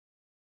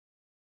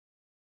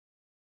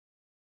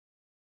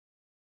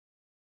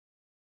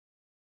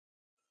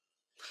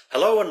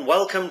Hello and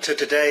welcome to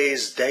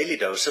today's Daily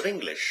Dose of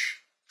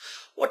English.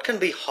 What can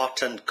be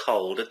hot and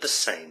cold at the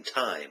same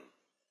time?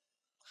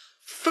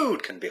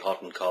 Food can be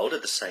hot and cold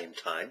at the same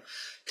time.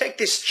 Take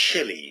this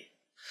chili.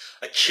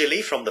 A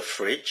chili from the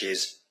fridge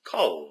is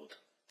cold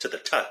to the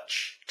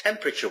touch.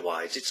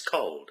 Temperature-wise, it's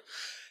cold.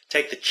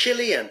 Take the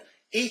chili and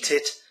eat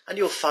it and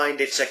you'll find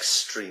it's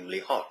extremely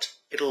hot.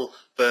 It'll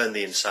burn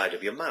the inside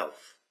of your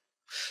mouth.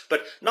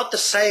 But not the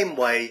same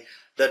way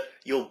that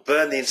you'll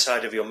burn the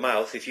inside of your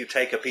mouth if you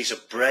take a piece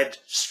of bread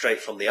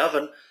straight from the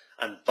oven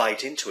and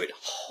bite into it.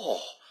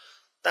 Oh,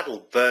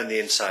 that'll burn the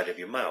inside of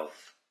your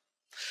mouth.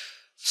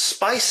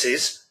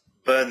 Spices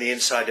burn the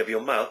inside of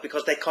your mouth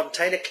because they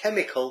contain a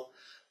chemical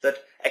that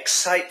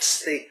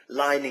excites the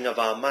lining of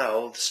our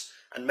mouths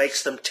and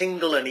makes them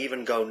tingle and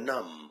even go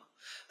numb.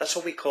 That's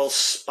what we call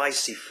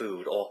spicy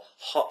food or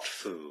hot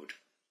food.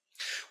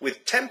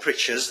 With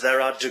temperatures,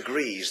 there are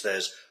degrees.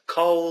 There's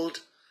cold,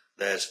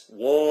 there's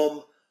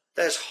warm,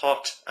 there's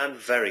hot and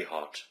very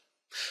hot.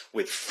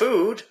 With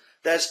food,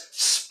 there's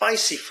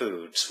spicy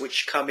foods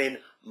which come in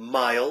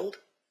mild,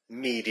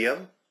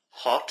 medium,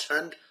 hot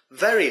and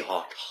very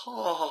hot.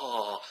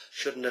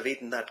 Shouldn't have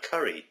eaten that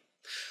curry.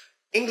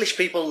 English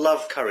people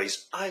love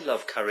curries. I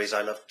love curries.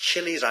 I love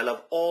chilies. I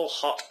love all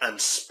hot and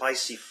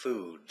spicy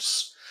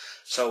foods.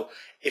 So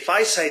if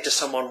I say to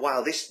someone,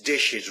 wow, this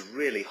dish is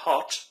really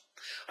hot,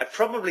 I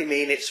probably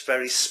mean it's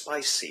very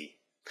spicy.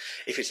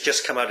 If it's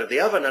just come out of the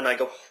oven and I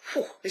go,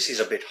 whew, this is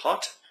a bit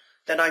hot,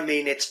 then I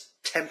mean it's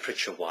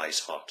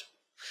temperature-wise hot.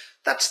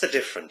 That's the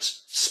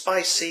difference,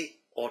 spicy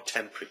or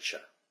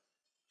temperature.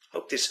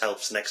 Hope this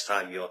helps next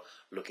time you're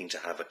looking to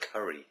have a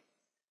curry.